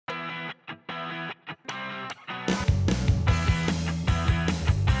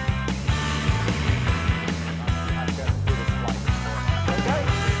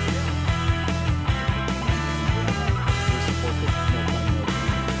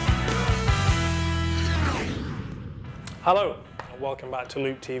Hello, and welcome back to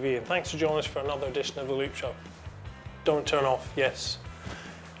Loop TV, and thanks for joining us for another edition of The Loop Show. Don't turn off, yes,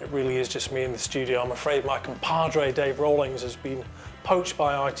 it really is just me in the studio. I'm afraid my compadre Dave Rawlings has been poached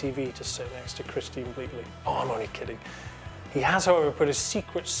by ITV to sit next to Christine Bleakley. Oh, I'm only kidding. He has, however, put his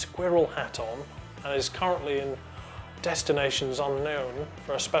secret squirrel hat on and is currently in destinations unknown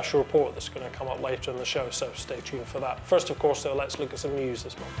for a special report that's going to come up later in the show, so stay tuned for that. First, of course, though, let's look at some news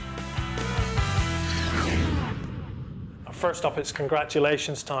this month. First up, it's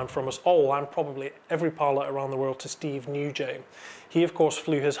congratulations time from us all and probably every pilot around the world to Steve Newjay. He, of course,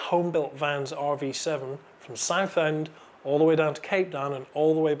 flew his home-built Vans RV7 from Southend all the way down to Cape Town and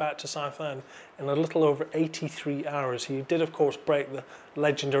all the way back to Southend in a little over 83 hours. He did, of course, break the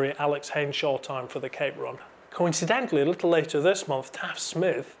legendary Alex Henshaw time for the Cape Run. Coincidentally, a little later this month, Taff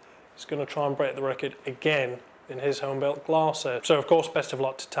Smith is going to try and break the record again in his home-built Glasair. So, of course, best of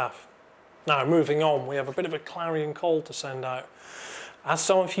luck to Taff. Now, moving on, we have a bit of a clarion call to send out. As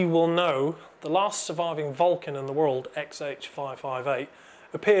some of you will know, the last surviving Vulcan in the world, XH558,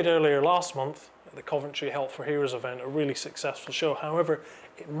 appeared earlier last month at the Coventry Health for Heroes event, a really successful show. However,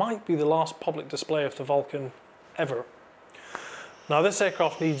 it might be the last public display of the Vulcan ever. Now, this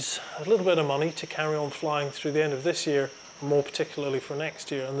aircraft needs a little bit of money to carry on flying through the end of this year, and more particularly for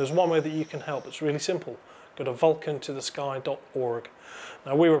next year. And there's one way that you can help. It's really simple. Go to vulcantothesky.org.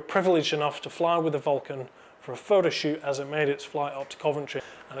 Now, we were privileged enough to fly with the Vulcan for a photo shoot as it made its flight up to Coventry.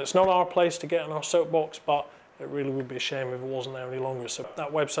 And it's not our place to get in our soapbox, but it really would be a shame if it wasn't there any longer. So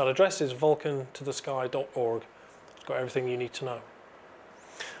that website address is vulcantothesky.org. It's got everything you need to know.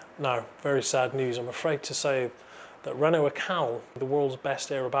 Now, very sad news. I'm afraid to say that Renaud Acal, the world's best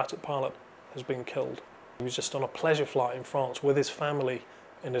aerobatic pilot, has been killed. He was just on a pleasure flight in France with his family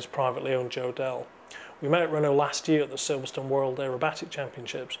in his privately owned Jodelle. We met Renaud last year at the Silverstone World Aerobatic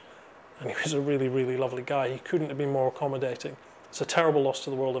Championships, and he was a really, really lovely guy. He couldn't have been more accommodating. It's a terrible loss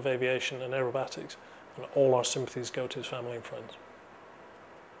to the world of aviation and aerobatics, and all our sympathies go to his family and friends.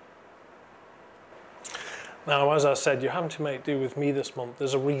 Now, as I said, you're having to make do with me this month.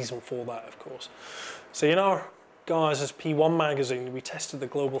 There's a reason for that, of course. So, in our guys as P1 magazine, we tested the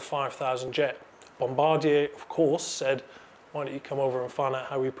Global 5000 jet. Bombardier, of course, said, why don't you come over and find out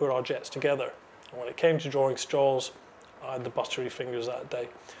how we put our jets together? And when it came to drawing straws, I had the buttery fingers that day.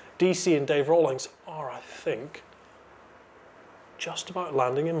 DC and Dave Rawlings are, I think, just about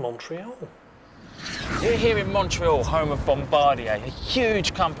landing in Montreal. We're here in Montreal, home of Bombardier, a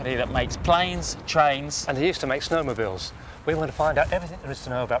huge company that makes planes, trains... And they used to make snowmobiles. We want to find out everything there is to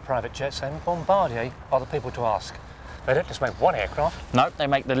know about private jets, and Bombardier are the people to ask. They don't just make one aircraft. No, they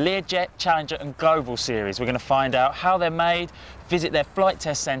make the Learjet, Challenger and Global series. We're going to find out how they're made, visit their flight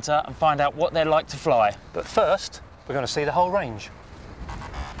test centre and find out what they're like to fly. But first, we're going to see the whole range.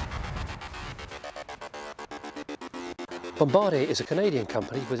 Bombardier is a Canadian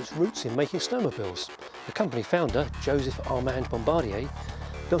company with its roots in making snowmobiles. The company founder, Joseph Armand Bombardier,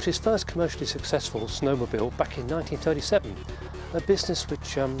 built his first commercially successful snowmobile back in 1937, a business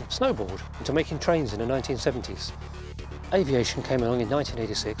which snowballed into making trains in the 1970s. Aviation came along in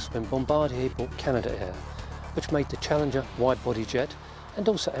 1986 when Bombardier bought Canada Air, which made the Challenger wide-body jet and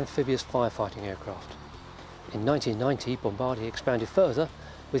also amphibious firefighting aircraft. In 1990, Bombardier expanded further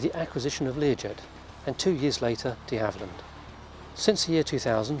with the acquisition of Learjet, and 2 years later, de Havilland. Since the year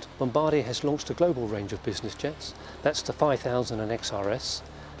 2000, Bombardier has launched a global range of business jets. That's the 5000 and XRS,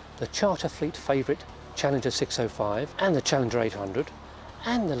 the charter fleet favourite Challenger 605 and the Challenger 800,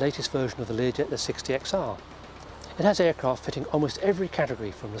 and the latest version of the Learjet, the 60XR. It has aircraft fitting almost every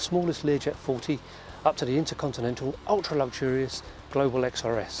category, from the smallest Learjet 40 up to the intercontinental, ultra-luxurious Global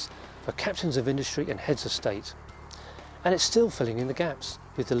XRS for captains of industry and heads of state. And it's still filling in the gaps,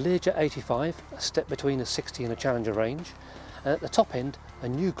 with the Learjet 85, a step between a 60 and a Challenger range, and at the top end, a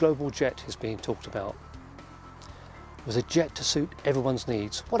new global jet is being talked about. With a jet to suit everyone's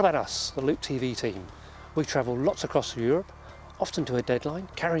needs, what about us, the Loop TV team? We travel lots across Europe, often to a deadline,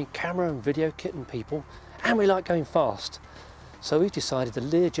 carrying camera and video kit and people, and we like going fast. So we've decided the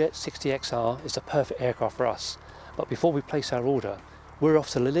Learjet 60XR is the perfect aircraft for us. But before we place our order, we're off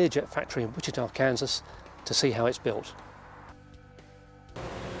to the Learjet factory in Wichita, Kansas to see how it's built.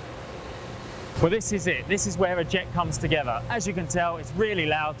 Well, this is it. This is where a jet comes together. As you can tell, it's really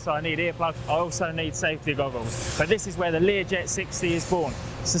loud, so I need earplugs. I also need safety goggles. But this is where the Learjet 60 is born.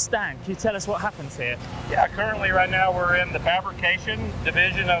 So Stan, can you tell us what happens here? Yeah, currently right now we're in the fabrication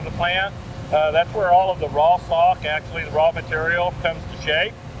division of the plant. That's where all of the raw stock, actually the raw material, comes to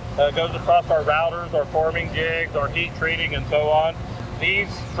shape. Goes across our routers, our forming jigs, our heat treating, and so on. These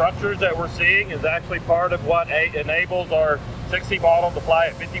structures that we're seeing is actually part of what enables our 60 model to fly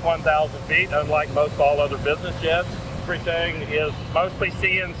at 51,000 feet, unlike most all other business jets. everything is mostly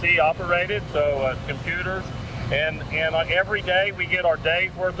CNC operated, so computers. And every day we get our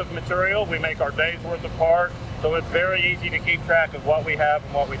day's worth of material, we make our day's worth of parts, so it's very easy to keep track of what we have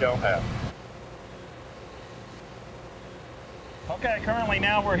and what we don't have. Okay, currently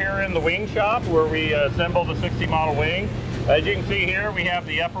now we're here in the wing shop where we assemble the 60 model wing. As you can see here, we have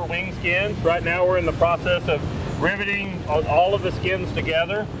the upper wing skins. Right now we're in the process of riveting all of the skins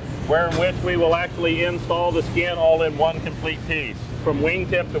together, where in which we will actually install the skin all in one complete piece. From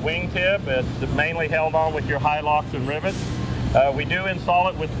wingtip to wingtip, it's mainly held on with your high locks and rivets. We do install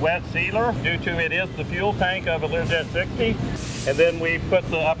it with wet sealer due to it is the fuel tank of a Learjet 60. And then we put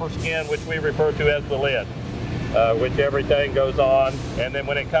the upper skin, which we refer to as the lid, which everything goes on. And then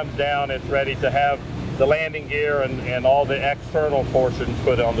when it comes down, it's ready to have the landing gear and all the external portions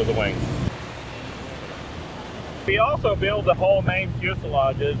put onto the wing. We also build the whole main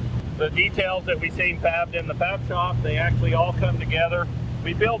fuselages. The details that we see fabbed in the fab shop, they actually all come together.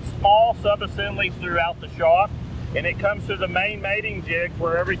 We build small sub-assemblies throughout the shop, and it comes to the main mating jig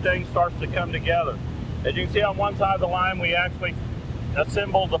where everything starts to come together. As you can see on one side of the line, we actually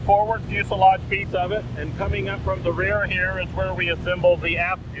assemble the forward fuselage piece of it, and coming up from the rear here is where we assemble the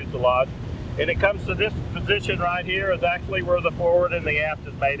aft fuselage. And it comes to this position right here is actually where the forward and the aft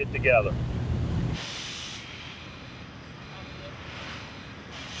is mated together.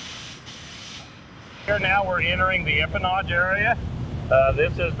 Here now we're entering the empennage area.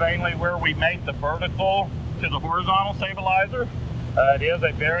 This is mainly where we mate the vertical to the horizontal stabilizer. It is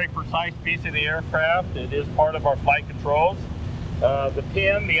a very precise piece of the aircraft. It is part of our flight controls. The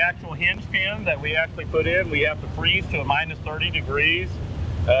pin, the actual hinge pin that we actually put in, we have to freeze to a minus 30 degrees,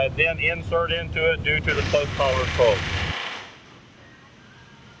 then insert into it due to the close tolerance cold.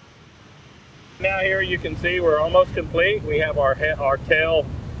 Now here you can see we're almost complete. We have our tail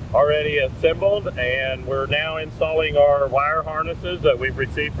already assembled, and we're now installing our wire harnesses that we've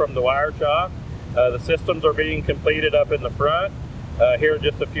received from the wire shop. The systems are being completed up in the front. Here in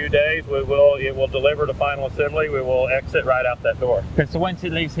just a few days, it will deliver to final assembly. We will exit right out that door. Okay, so once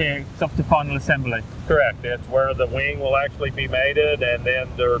it leaves here, it's off to final assembly? Correct. It's where the wing will actually be mated, and then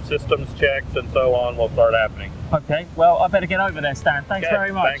their systems checks and so on will start happening. Okay, well, I better get over there, Stan. Thanks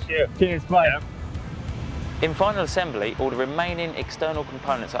very much. Thank you. Cheers, bye. Yeah. In final assembly, all the remaining external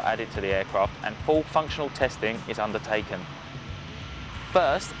components are added to the aircraft and full functional testing is undertaken.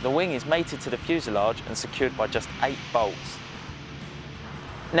 First, the wing is mated to the fuselage and secured by just 8 bolts.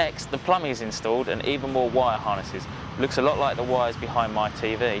 Next, the plumbing is installed and even more wire harnesses. Looks a lot like the wires behind my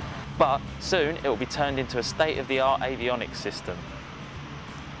TV, but soon it will be turned into a state-of-the-art avionics system.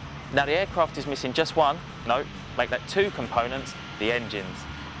 Now the aircraft is missing just one, no, make that 2 components, the engines.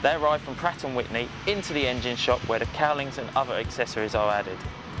 They arrive from Pratt & Whitney into the engine shop where the cowlings and other accessories are added.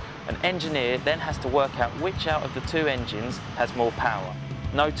 An engineer then has to work out which out of the 2 engines has more power.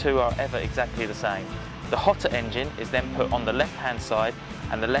 No 2 are ever exactly the same. The hotter engine is then put on the left-hand side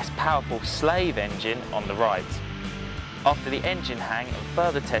and the less powerful slave engine on the right. After the engine hang and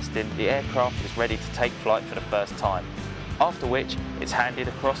further testing, the aircraft is ready to take flight for the first time, after which it's handed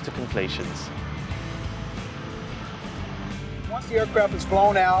across to completions. Once the aircraft is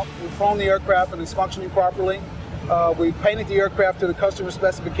flown out, we've flown the aircraft and it's functioning properly. We've painted the aircraft to the customer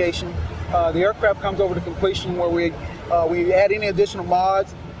specification. The aircraft comes over to completion where we add any additional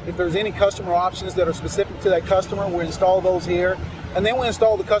mods. If there's any customer options that are specific to that customer, we install those here. And then we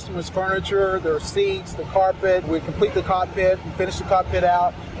install the customer's furniture, their seats, the carpet. We complete the cockpit and finish the cockpit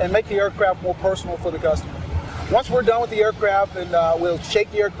out and make the aircraft more personal for the customer. Once we're done with the aircraft, and we'll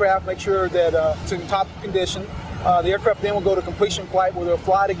shake the aircraft, make sure that it's in top condition. The aircraft then will go to completion flight where they'll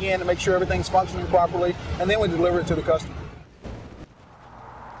fly it again to make sure everything's functioning properly, and then we deliver it to the customer.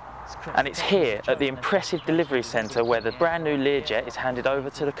 And it's here at the impressive delivery centre where the brand new Learjet is handed over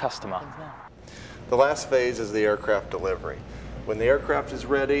to the customer. The last phase is the aircraft delivery. When the aircraft is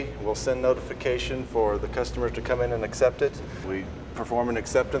ready, we'll send notification for the customers to come in and accept it. We perform an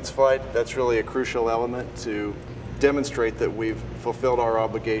acceptance flight. That's really a crucial element to demonstrate that we've fulfilled our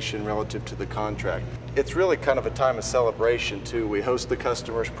obligation relative to the contract. It's really kind of a time of celebration too. We host the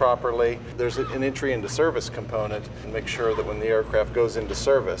customers properly. There's an entry into service component and make sure that when the aircraft goes into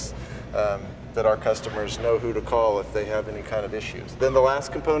service, that our customers know who to call if they have any kind of issues. Then the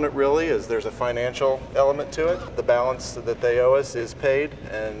last component really is there's a financial element to it. The balance that they owe us is paid,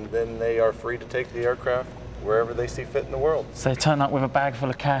 and then they are free to take the aircraft wherever they see fit in the world. So they turn up with a bag full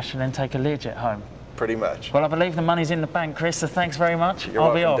of cash and then take a Learjet home? Pretty much. Well, I believe the money's in the bank, Chris, so thanks very much. You're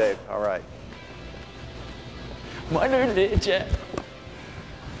I'll welcome, be off. Dave. All right. My new Learjet.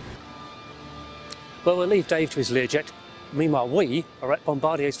 Well, we'll leave Dave to his Learjet Meanwhile, we are at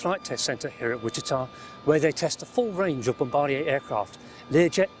Bombardier's Flight Test Centre here at Wichita, where they test a full range of Bombardier aircraft,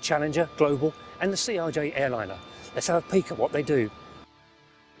 Learjet, Challenger, Global and the CRJ airliner. Let's have a peek at what they do.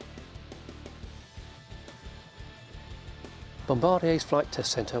 Bombardier's Flight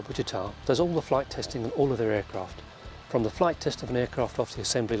Test Centre at Wichita does all the flight testing on all of their aircraft, from the flight test of an aircraft off the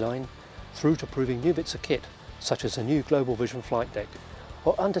assembly line, through to proving new bits of kit, such as a new Global Vision flight deck,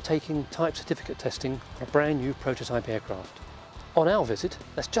 or undertaking type certificate testing for a brand new prototype aircraft. On our visit,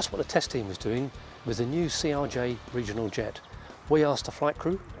 that's just what the test team was doing with the new CRJ regional jet. We asked the flight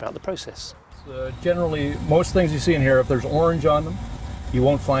crew about the process. Generally, most things you see in here, if there's orange on them, you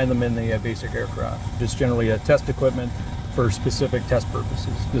won't find them in the basic aircraft. It's generally a test equipment for specific test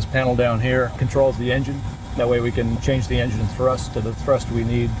purposes. This panel down here controls the engine. That way we can change the engine thrust to the thrust we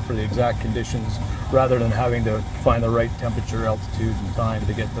need for the exact conditions, rather than having to find the right temperature, altitude, and time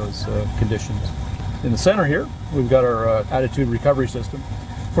to get those conditions. In the center here, we've got our attitude recovery system.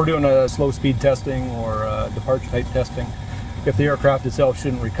 If we're doing a slow speed testing or departure type testing, if the aircraft itself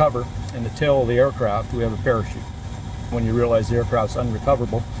shouldn't recover, in the tail of the aircraft we have a parachute. When you realize the aircraft's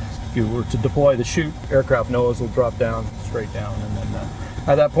unrecoverable, if you were to deploy the chute, aircraft nose will drop down, straight down, and then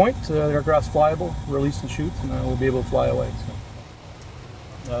at that point the aircraft's flyable, release the chutes, and then we'll be able to fly away.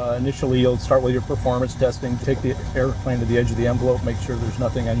 So, initially you'll start with your performance testing, take the airplane to the edge of the envelope, make sure there's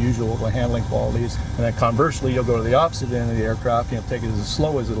nothing unusual with handling qualities, and then conversely you'll go to the opposite end of the aircraft and you'll take it as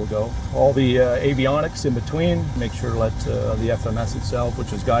slow as it'll go. All the avionics in between, make sure that the FMS itself,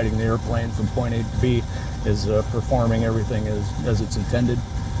 which is guiding the airplane from point A to B, is performing everything as it's intended.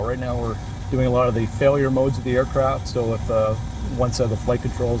 Right now we're doing a lot of the failure modes of the aircraft, so if one set of the flight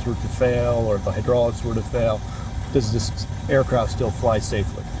controls were to fail or if the hydraulics were to fail, does this aircraft still fly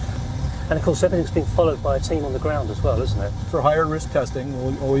safely? And of course everything's being followed by a team on the ground as well, isn't it? For higher risk testing,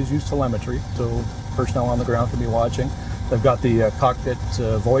 we'll always use telemetry, so personnel on the ground can be watching. They've got the cockpit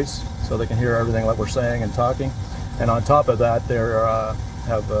voice, so they can hear everything that we're saying and talking. And on top of that, they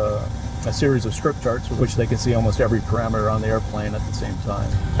have a series of script charts with which they can see almost every parameter on the airplane at the same time.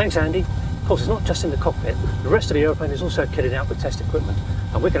 Thanks, Andy. Of course, it's not just in the cockpit. The rest of the airplane is also kitted out with test equipment,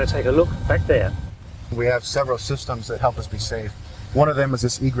 and we're going to take a look back there. We have several systems that help us be safe. One of them is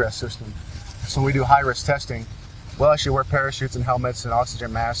this egress system. So when we do high-risk testing, we'll actually wear parachutes and helmets and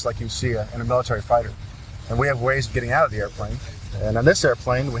oxygen masks like you see in a military fighter. And we have ways of getting out of the airplane. And on this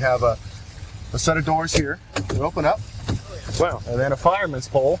airplane, we have a set of doors here. We open up. Wow. And then a fireman's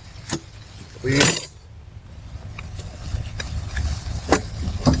pole.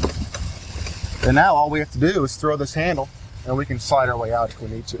 And now all we have to do is throw this handle and we can slide our way out if we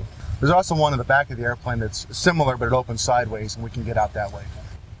need to. There's also one in the back of the airplane that's similar, but it opens sideways and we can get out that way.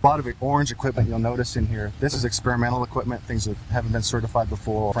 A lot of orange equipment you'll notice in here. This is experimental equipment, things that haven't been certified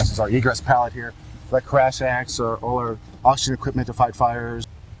before. For instance, our egress pallet here, like crash acts or all our oxygen equipment to fight fires.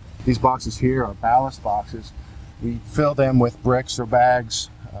 These boxes here are ballast boxes. We fill them with bricks or bags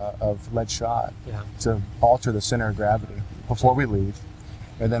of lead shot to alter the center of gravity before we leave.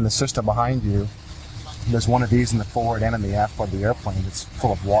 And then the system behind you, there's one of these in the forward and in the aft part of the airplane that's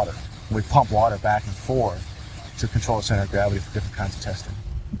full of water. We pump water back and forth to control the center of gravity for different kinds of testing.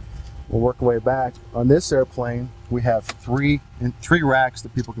 We'll work our way back. On this airplane, we have three racks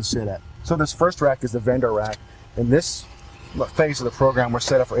that people can sit at. So this first rack is the vendor rack. In this phase of the program, we're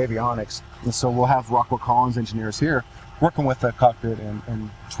set up for avionics. And so we'll have Rockwell Collins engineers here working with the cockpit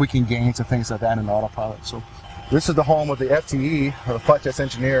and tweaking gains and things like that in autopilot. So this is the home of the FTE, or the flight test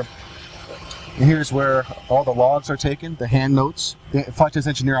engineer. And here's where all the logs are taken, the hand notes. The flight test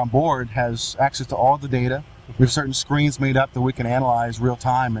engineer on board has access to all the data. We have certain screens made up that we can analyze real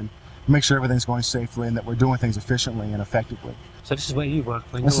time and make sure everything's going safely and that we're doing things efficiently and effectively. So this is where you work?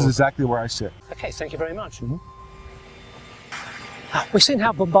 This is exactly where I sit. Okay, thank you very much. We've seen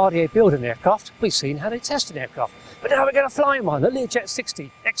how Bombardier build an aircraft, we've seen how they test an aircraft, but now we're going to fly in one, the Learjet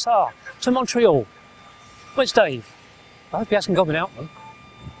 60 XR, to Montreal. Where's Dave? I hope he hasn't gone without me.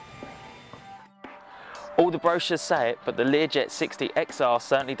 All the brochures say it, but the Learjet 60 XR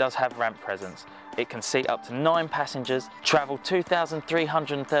certainly does have ramp presence. It can seat up to 9 passengers, travel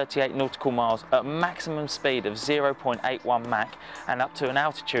 2,338 nautical miles at a maximum speed of 0.81 Mach and up to an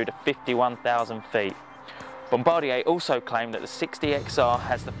altitude of 51,000 feet. Bombardier also claimed that the 60XR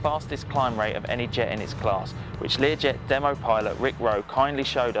has the fastest climb rate of any jet in its class, which Learjet demo pilot Rick Rowe kindly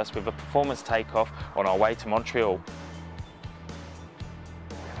showed us with a performance takeoff on our way to Montreal.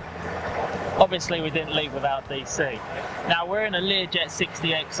 Obviously we didn't leave without DC. Now we're in a Learjet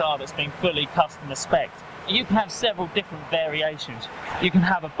 60XR that's been fully customer spec'd. You can have several different variations. You can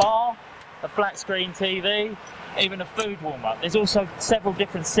have a bar, a flat screen TV, even a food warmer. There's also several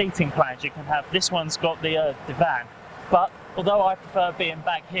different seating plans you can have. This one's got the divan. But although I prefer being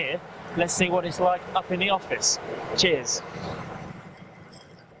back here, let's see what it's like up in the office. Cheers.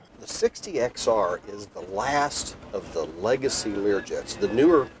 The 60XR is the last of the legacy Learjets. The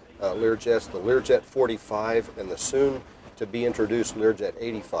newer Learjets, the Learjet 45 and the soon to be introduced Learjet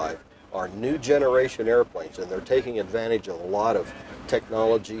 85 are new generation airplanes, and they're taking advantage of a lot of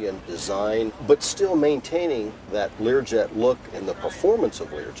technology and design, but still maintaining that Learjet look and the performance of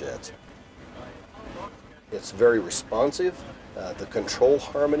Learjets. It's very responsive. The control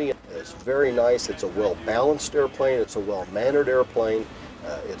harmony is very nice. It's a well-balanced airplane. It's a well-mannered airplane.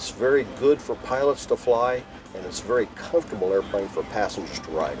 It's very good for pilots to fly, and it's a very comfortable airplane for passengers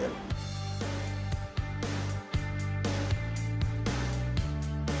to ride in.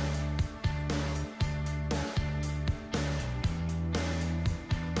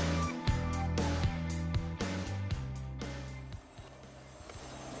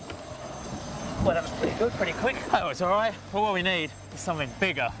 Well, that was pretty good, pretty quick. That was all right. But what we need is something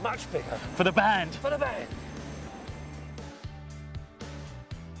bigger. Much bigger. For the band. For the band.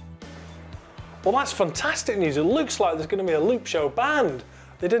 Well, that's fantastic news. It looks like there's going to be a Loop Show band.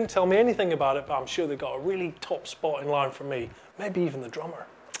 They didn't tell me anything about it, but I'm sure they've got a really top spot in line for me. Maybe even the drummer.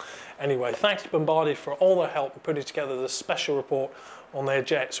 Anyway, thanks to Bombardier for all their help in putting together this special report on their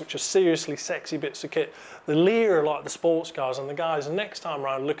jets, which are seriously sexy bits of kit. The Lear are like the sports cars, and the guys next time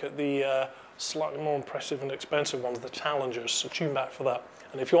around look at the slightly more impressive and expensive ones, the Challengers, so tune back for that.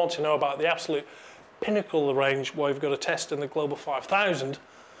 And if you want to know about the absolute pinnacle of the range, well, we've got a test in the Global 5000,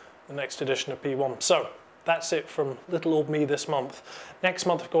 the next edition of P1. So that's it from little old me this month. Next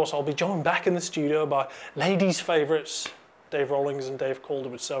month, of course, I'll be joined back in the studio by ladies' favourites, Dave Rawlings and Dave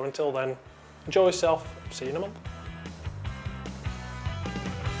Calderwood. So until then, enjoy yourself. See you in a month.